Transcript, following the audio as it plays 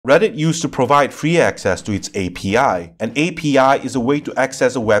Reddit used to provide free access to its API. An API is a way to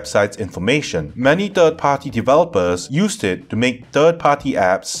access a website's information. Many third-party developers used it to make third-party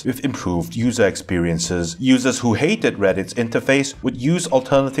apps with improved user experiences. Users who hated Reddit's interface would use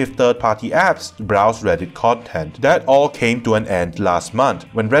alternative third-party apps to browse Reddit content. That all came to an end last month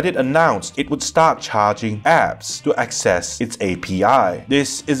when Reddit announced it would start charging apps to access its API.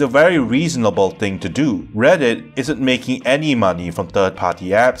 This is a very reasonable thing to do. Reddit isn't making any money from third-party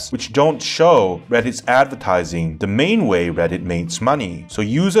apps which don't show Reddit's advertising the main way Reddit makes money. So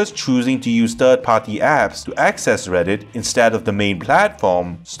users choosing to use third-party apps to access Reddit instead of the main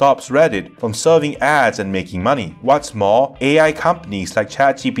platform stops Reddit from serving ads and making money. What's more, AI companies like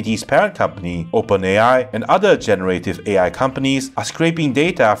Chatgpt's parent company, OpenAI, and other generative AI companies are scraping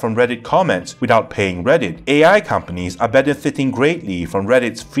data from Reddit comments without paying Reddit. AI companies are benefiting greatly from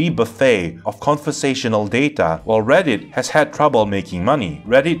Reddit's free buffet of conversational data, while Reddit has had trouble making money.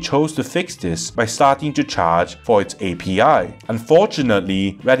 Reddit chose to fix this by starting to charge for its API.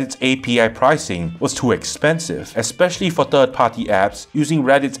 Unfortunately, Reddit's API pricing was too expensive, especially for third-party apps using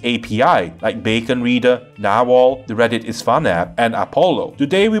Reddit's API like Bacon Reader, Narwhal, the Reddit is Fun app, and Apollo.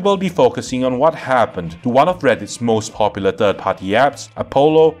 Today we will be focusing on what happened to one of Reddit's most popular third-party apps,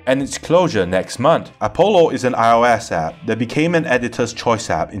 Apollo, and its closure next month. Apollo is an iOS app that became an editor's choice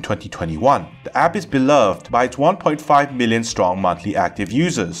app in 2021. The app is beloved by its 1.5 million strong monthly active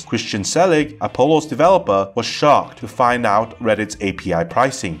users. Christian Selig, Apollo's developer, was shocked to find out Reddit's API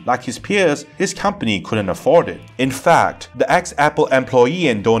pricing. Like his peers, his company couldn't afford it. In fact, the ex-Apple employee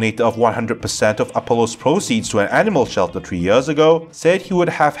and donator of 100% of Apollo's proceeds to an animal shelter 3 years ago said he would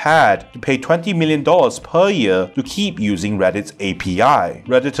have had to pay $20 million per year to keep using Reddit's API.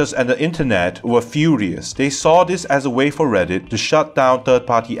 Redditors and the internet were furious. They saw this as a way for Reddit to shut down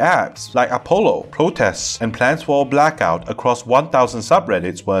third-party apps like Apollo. Protests and plans for a blackout across 1,000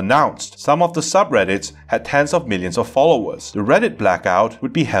 subreddits were announced. Some of the subreddits had tens of millions of followers. The Reddit blackout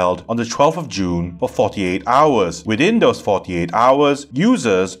would be held on the 12th of June for 48 hours. Within those 48 hours,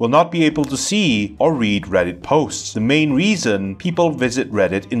 users will not be able to see or read Reddit posts, the main reason people visit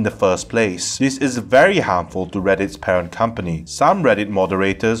Reddit in the first place. This is very harmful to Reddit's parent company. Some Reddit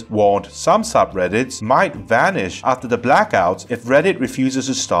moderators warned some subreddits might vanish after the blackouts if Reddit refuses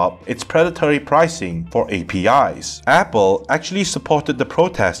to stop its predatory pricing for APIs. Apple actually supported the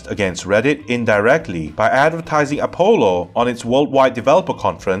protest against Reddit indirectly by advertising Apollo on its Worldwide Developer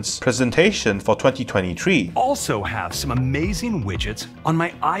Conference presentation for 2023. Also have some amazing widgets on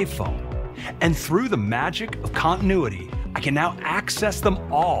my iPhone, and through the magic of continuity, I can now access them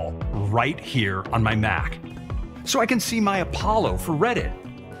all right here on my Mac. So I can see my Apollo for Reddit.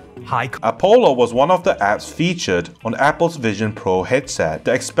 Apollo was one of the apps featured on Apple's Vision Pro headset,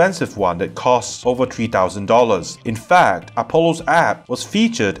 the expensive one that costs over $3,000. In fact, Apollo's app was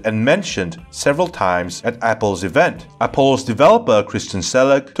featured and mentioned several times at Apple's event. Apollo's developer Christian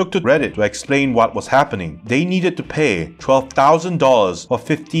Selig took to Reddit to explain what was happening. They needed to pay $12,000 for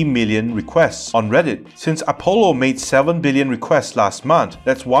 50 million requests on Reddit. Since Apollo made 7 billion requests last month,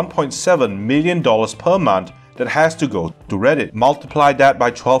 that's $1.7 million per month that has to go to Reddit. Multiply that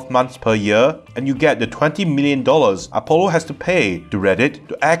by 12 months per year and you get the $20 million Apollo has to pay to Reddit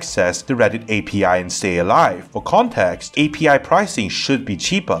to access the Reddit API and stay alive. For context, API pricing should be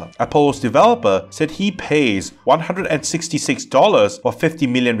cheaper. Apollo's developer said he pays $166 for 50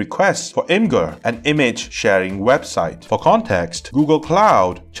 million requests for Imgur, an image sharing website. For context, Google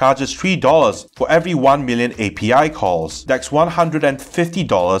Cloud charges $3 for every 1 million API calls. That's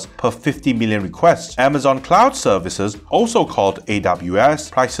 $150 per 50 million requests. Amazon Cloud Services, also called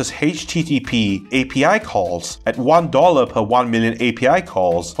AWS, prices HTTP API calls at $1 per 1 million API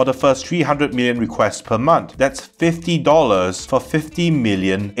calls for the first 300 million requests per month. That's $50 for 50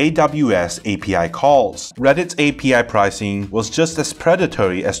 million AWS API calls. Reddit's API pricing was just as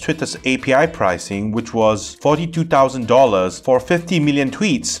predatory as Twitter's API pricing, which was $42,000 for 50 million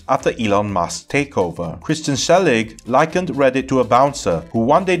tweets after Elon Musk's takeover. Christian Selig likened Reddit to a bouncer who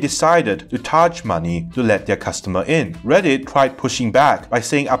one day decided to charge money to let their customer in. Reddit tried pushing back by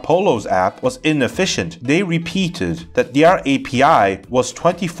saying Apollo's app was inefficient. They repeated that their API was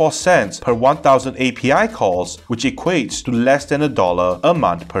 24 cents per 1,000 API calls, which equates to less than $1 a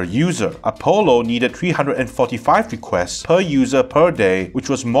month per user. Apollo needed 345 requests per user per day, which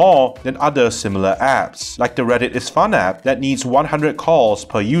was more than other similar apps, like the Reddit is Fun app that needs 100 calls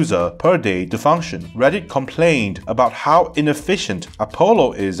per user per day to function. Reddit complained about how inefficient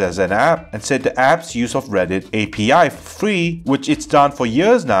Apollo is as an app and said the app's use of Reddit API for free, which it's done for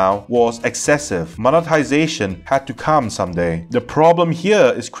years now, was excessive. Monetization had to come someday. The problem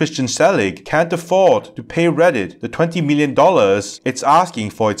here is Christian Selig can't afford to pay Reddit the $20 million it's asking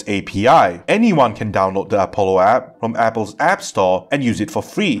for its API. Anyone can download the Apollo app from Apple's App Store and use it for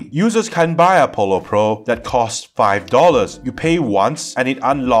free. Users can buy Apollo Pro that costs $5. You pay once and it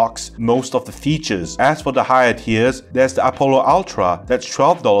unlocks most of the features. As for the higher tiers, there's the Apollo Ultra that's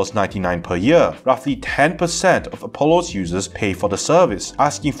 $12.99 per year. Roughly 10% of Apollo's users pay for the service.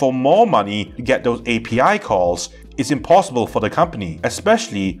 Asking for more money to get those API calls is impossible for the company,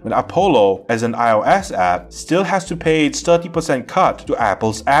 especially when Apollo, as an iOS app, still has to pay its 30% cut to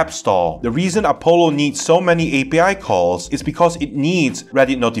Apple's App Store. The reason Apollo needs so many API calls is because it needs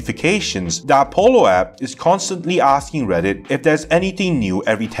Reddit notifications. The Apollo app is constantly asking Reddit if there's anything new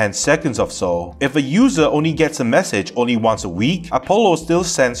every 10 seconds or so. If a user only gets a message only once a week, Apollo still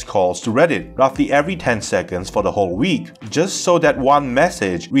sends calls to Reddit roughly every 10 seconds for the whole week, just so that one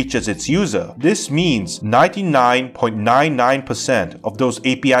message reaches its user. This means 99.99% of those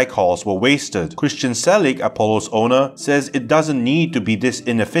API calls were wasted. Christian Selig, Apollo's owner, says it doesn't need to be this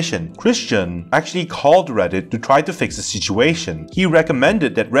inefficient. Christian actually called Reddit to try to fix the situation. He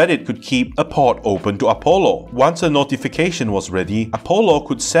recommended that Reddit could keep a port open to Apollo. Once a notification was ready, Apollo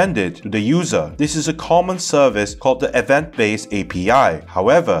could send it to the user. This is a common service called the event-based API.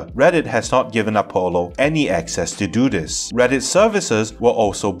 However, Reddit has not given Apollo any access to do this. Reddit services were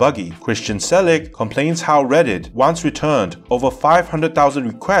also buggy. Christian Selig complains how Reddit once returned over 500,000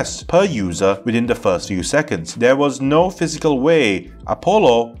 requests per user within the first few seconds. There was no physical way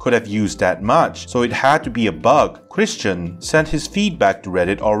Apollo could have used that much, so it had to be a bug. Christian sent his feedback to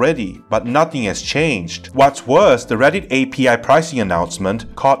Reddit already, but nothing has changed. What's worse, the Reddit API pricing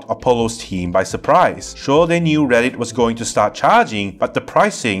announcement caught Apollo's team by surprise. Sure, they knew Reddit was going to start charging, but the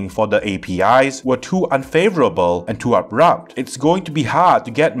pricing for the APIs were too unfavorable and too abrupt. It's going to be hard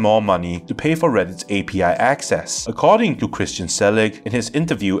to get more money to pay for Reddit's API access. According to Christian Selig, in his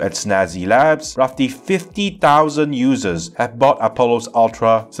interview at Snazzy Labs, roughly 50,000 users have bought Apollo's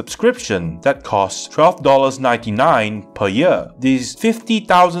Ultra subscription that costs $12.99 per year. These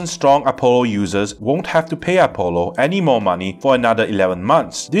 50,000 strong Apollo users won't have to pay Apollo any more money for another 11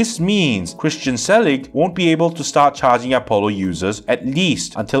 months. This means Christian Selig won't be able to start charging Apollo users at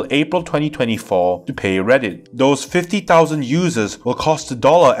least until April 2024 to pay Reddit. Those 50,000 users will cost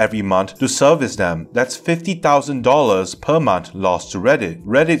 $1 every month to service them. That's $50,000 per month lost to Reddit.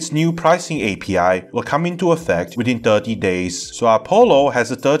 Reddit's new pricing API will come into effect within 30 days, so Apollo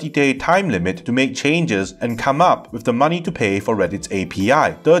has a 30-day time limit to make changes and come up with the money to pay for Reddit's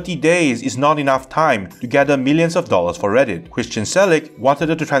API. 30 days is not enough time to gather millions of dollars for Reddit. Christian Selig wanted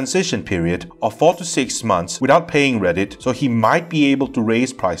a transition period of 4 to 6 months without paying Reddit, so he might be able to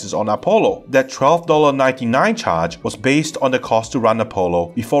raise prices on Apollo. That $12.99 charge was based on the cost to run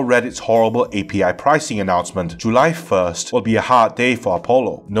Apollo before Reddit's horrible API pricing announcement. July 1st will be a hard day for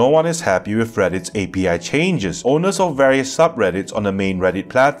Apollo. No one is happy with Reddit's API changes. Owners of various subreddits on the main Reddit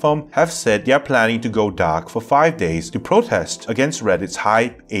platform have said they are planning to go dark for 5 days to protest against Reddit's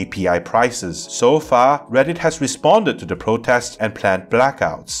high API prices. So far, Reddit has responded to the protests and planned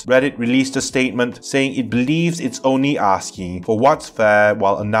blackouts. Reddit released a statement saying it believes it's only asking for what's fair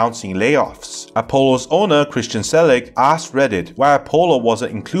while announcing layoffs. Apollo's owner, Christian Selig, asked Reddit why Apollo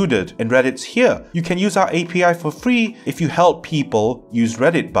wasn't included in Reddit's "Here, you can use our API for free if you help people use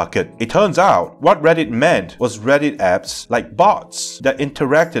Reddit" bucket. It turns out what Reddit meant was Reddit apps like bots that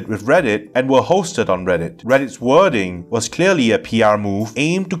interacted with Reddit and were hosted on Reddit. Reddit's wording was clearly a PR move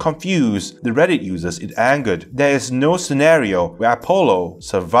aimed to confuse the Reddit users it angered. There is no scenario where Apollo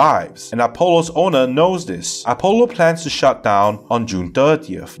survives, and Apollo's owner knows this. Apollo plans to shut down on June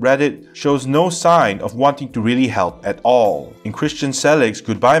 30th. Reddit shows no sign of wanting to really help at all. In Christian Selig's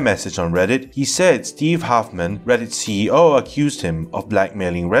goodbye message on Reddit, he said Steve Huffman, Reddit's CEO, accused him of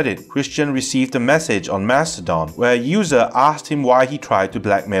blackmailing Reddit. Christian received a message on Mastodon where a user asked him why he tried to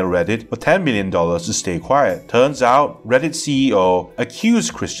blackmail Reddit for $10 million to stay quiet. Turns out, Reddit's CEO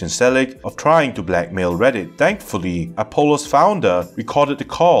accused Christian Selig of trying to blackmail Reddit. Thankfully, Apollo's founder recorded the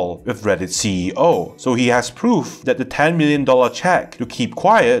call with Reddit's CEO, so he has proof that the $10 million check to keep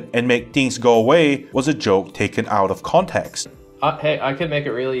quiet and make things go away was a joke taken out of context. Hey, I could make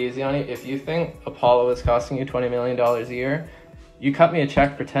it really easy on you. If you think Apollo is costing you $20 million a year, you cut me a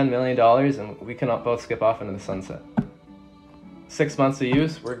check for $10 million and we can both skip off into the sunset. 6 months of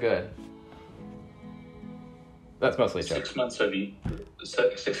use, we're good. That's mostly a joke. 6 months of use.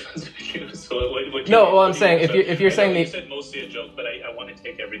 6 months of use. So what no, well, I'm saying if you're saying you said mostly a joke, but I want to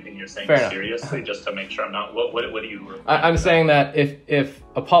take everything you're saying Fair seriously, just to make sure I'm not. What do you? I'm saying that if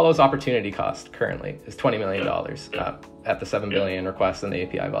Apollo's opportunity cost currently is $20 million at the 7 billion requests in the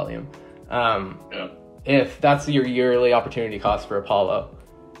API volume. If that's your yearly opportunity cost for Apollo,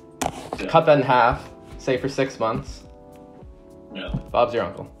 cut that in half, say for 6 months, Bob's your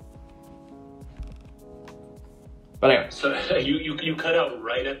uncle. But anyway. So you cut out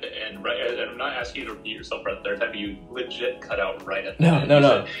right at the end, right? And I'm not asking you to repeat yourself for the third time, but you legit cut out right at the end.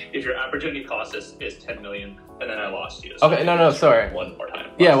 No. If your opportunity cost is 10 million, and then I lost you. So okay, no, sorry. One more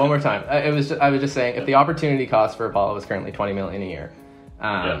time. Yeah, one more time. I was just saying, if the opportunity cost for Apollo is currently 20 million a year,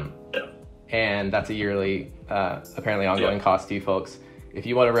 and that's a yearly, apparently ongoing cost to you folks. If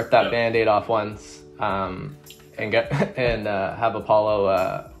you want to rip that Band-Aid off once, and have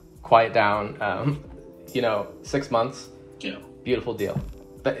Apollo quiet down, 6 months, beautiful deal.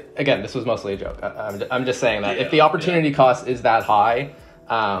 But again, this was mostly a joke. I'm just saying that if the opportunity cost is that high,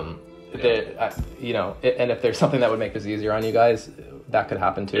 and if there's something that would make this easier on you guys, that could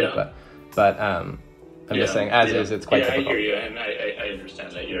happen too. But I'm just saying, as is, it's quite difficult. I hear you, and I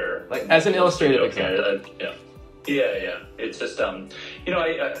understand that you're like as an illustrative example. It's just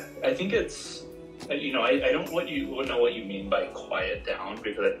I think it's I don't know what you mean by quiet down,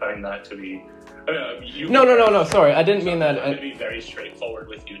 because I find that to be. No. Sorry, I didn't mean that. I'm gonna be very straightforward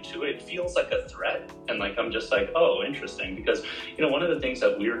with you too. It feels like a threat, and like I'm just like, oh, interesting, because one of the things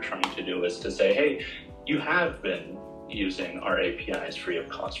that we're trying to do is to say, hey, you have been using our APIs free of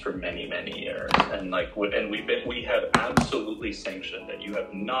cost for many years, and we have absolutely sanctioned that you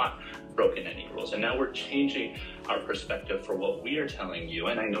have not broken any rules, and now we're changing our perspective for what we are telling you,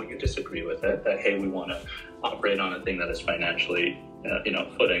 and I know you disagree with it, that hey, we want to operate on a thing that is financially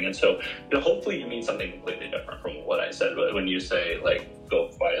footing. And so hopefully you mean something completely different from what I said. But when you say like go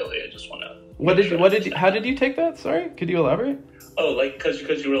quietly, I just want to how did you take that? Sorry, could you elaborate? Oh, like because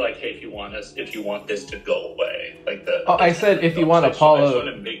you were like, hey, if you want this to go away, like I said if you want Apollo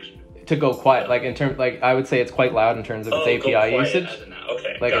to go quiet, like in terms, like I would say it's quite loud in terms of its API usage.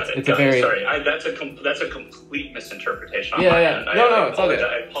 Okay, like got it's a very sorry. That's a complete misinterpretation. Yeah. No, it's all good.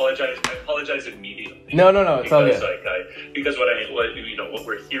 I apologize immediately. No, it's all good. Because what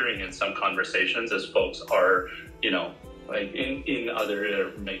we're hearing in some conversations is folks are like in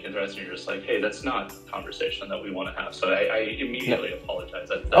other making threats, and you're just like, hey, that's not a conversation that we want to have. So I immediately apologize.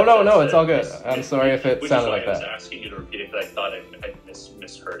 No, it's all good. I'm sorry if it sounded like that. I was asking you to repeat it, but I thought I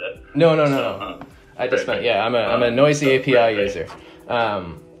misheard it. No. I just meant I'm a noisy API user.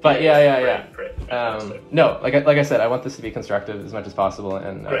 But Great. No, like I said, I want this to be constructive as much as possible,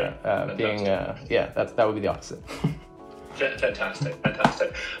 and that would be the opposite. Fantastic.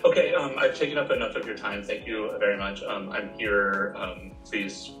 Okay, I've taken up enough of your time. Thank you very much. I'm here.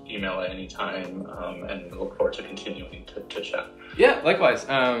 Please email at any time, and look forward to continuing to chat. Yeah, likewise.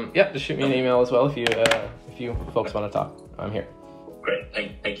 Just shoot me an email as well if you folks want to talk. I'm here. Great.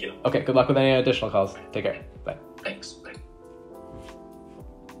 Thank you. Okay. Good luck with any additional calls. Take care. Bye. Thanks. Bye.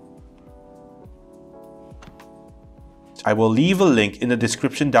 I will leave a link in the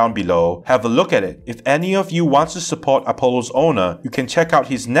description down below. Have a look at it. If any of you wants to support Apollo's owner, you can check out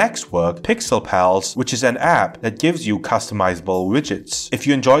his next work, Pixel Pals, which is an app that gives you customizable widgets. If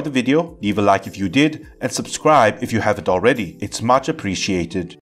you enjoyed the video, leave a like if you did, and subscribe if you haven't already. It's much appreciated.